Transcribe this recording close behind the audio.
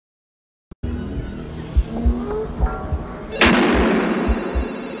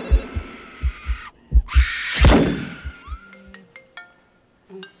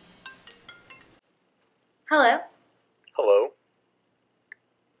Hello? Hello?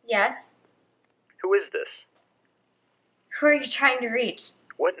 Yes? Who is this? Who are you trying to reach?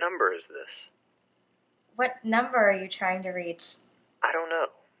 What number is this? What number are you trying to reach? I don't know.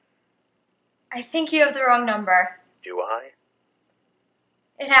 I think you have the wrong number. Do I?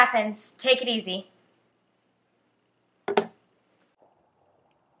 It happens. Take it easy.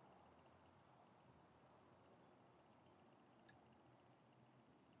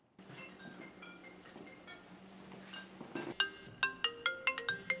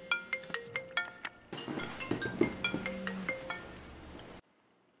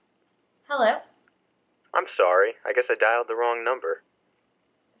 Hello? I'm sorry. I guess I dialed the wrong number.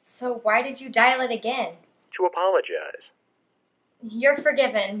 So why did you dial it again? To apologize. You're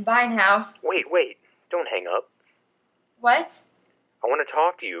forgiven. Bye now. Wait. Don't hang up. What? I want to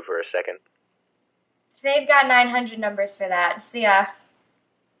talk to you for a second. They've got 900 numbers for that. See ya.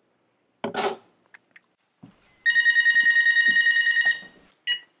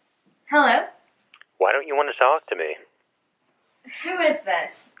 Hello? Why don't you want to talk to me? Who is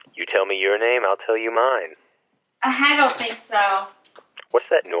this? You tell me your name, I'll tell you mine. I don't think so. What's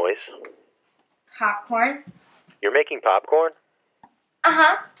that noise? Popcorn? You're making popcorn?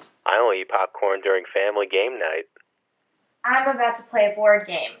 Uh-huh. I only eat popcorn during family game night. I'm about to play a board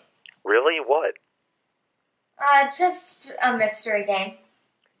game. Really? What? Just a mystery game.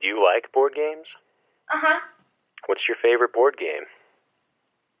 Do you like board games? Uh-huh. What's your favorite board game?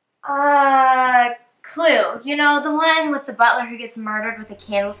 Clue. You know, the one with the butler who gets murdered with a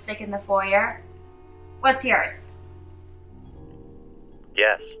candlestick in the foyer? What's yours?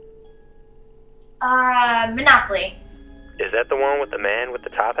 Yes. Monopoly. Is that the one with the man with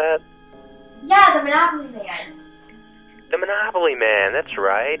the top hat? Yeah, the Monopoly Man. The Monopoly Man, that's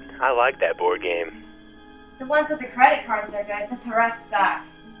right. I like that board game. The ones with the credit cards are good, but the rest suck.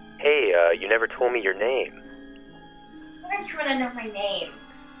 Hey, you never told me your name. Why don't you want to know my name?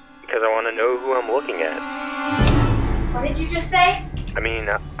 Because I want to know who I'm looking at. What did you just say? I mean,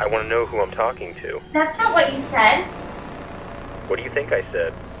 I want to know who I'm talking to. That's not what you said. What do you think I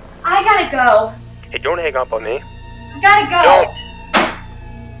said? I gotta go. Hey, don't hang up on me. I gotta go. Don't!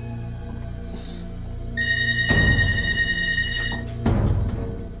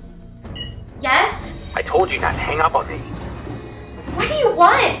 Yes? I told you not to hang up on me. What do you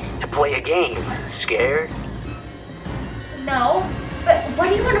want? To play a game. Scared? No. But what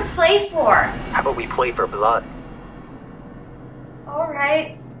do you want to play for? How about we play for blood?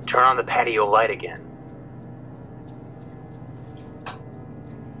 Alright. Turn on the patio light again.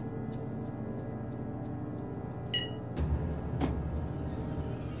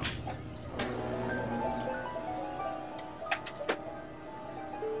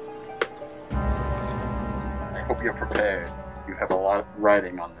 I hope you're prepared. You have a lot of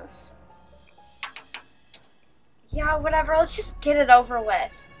writing on this. Yeah, whatever. Let's just get it over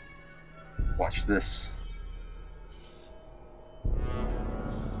with. Watch this.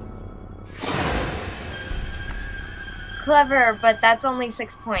 Clever, but that's only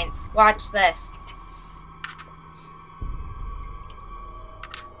 6 points. Watch this.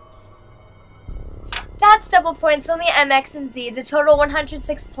 That's double points on the MX and Z to total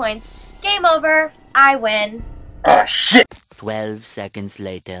 106 points. Game over. I win. Ah, shit! 12 seconds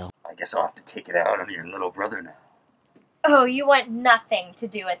later. I guess I'll have to take it out on your little brother now. Oh, you want nothing to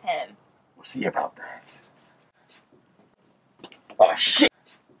do with him. We'll see about that. Ah, shit!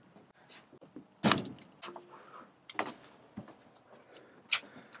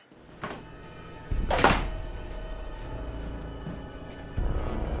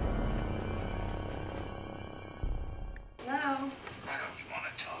 Hello? I know you want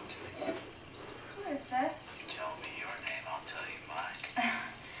to talk to me. Who is this? You tell me your name, I'll tell you mine.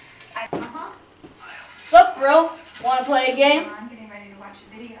 Uh-huh. Sup, bro? Wanna play a game? I'm getting ready to watch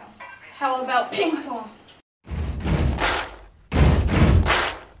a video. How about ping pong?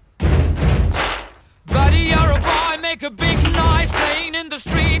 Buddy, you're a boy, make a big noise, playing in the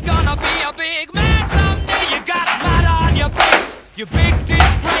street, gonna be a big man someday. You got mud on your face, you big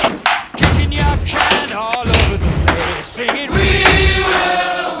disgrace, kicking your can all over the place, singing, we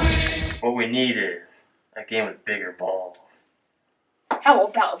will win. What we need is a game with bigger balls. How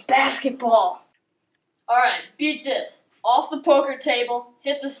about basketball? Alright, beat this. Off the poker table,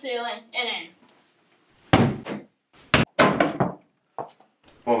 hit the ceiling, and in.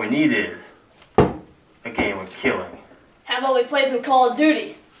 What we need is a game with killing. How about we play some Call of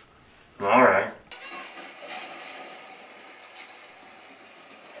Duty? Alright.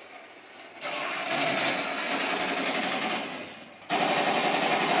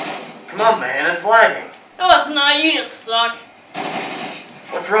 Come on, man, it's lagging. No, it's not. You just suck.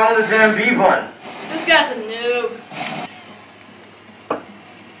 What's wrong with the damn B-button? This guy's a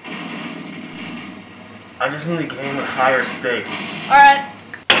I just need a game with higher stakes. Alright.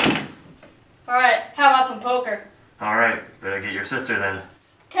 Alright, how about some poker? Alright, better get your sister then.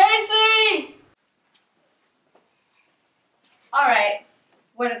 Casey! Alright,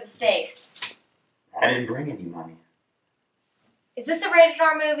 what are the stakes? I didn't bring any money. Is this a rated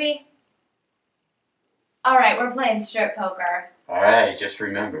R movie? Alright, we're playing strip poker. Alright, just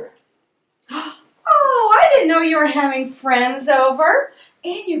remember. Oh, I didn't know you were having friends over.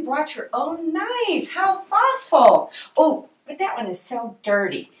 And you brought your own knife. How thoughtful. Oh, but that one is so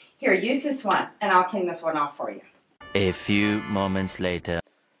dirty. Here, use this one, and I'll clean this one off for you. A few moments later.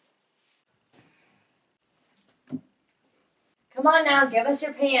 Come on now, give us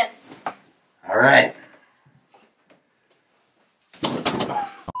your pants. Alright.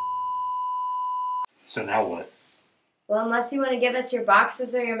 So now what? Well, unless you want to give us your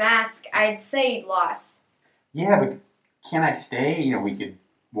boxers or your mask, I'd say you've lost. Yeah, but can I stay? You know, we could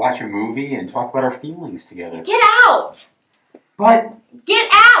watch a movie and talk about our feelings together. Get out! But... Get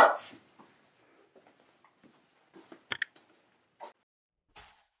out!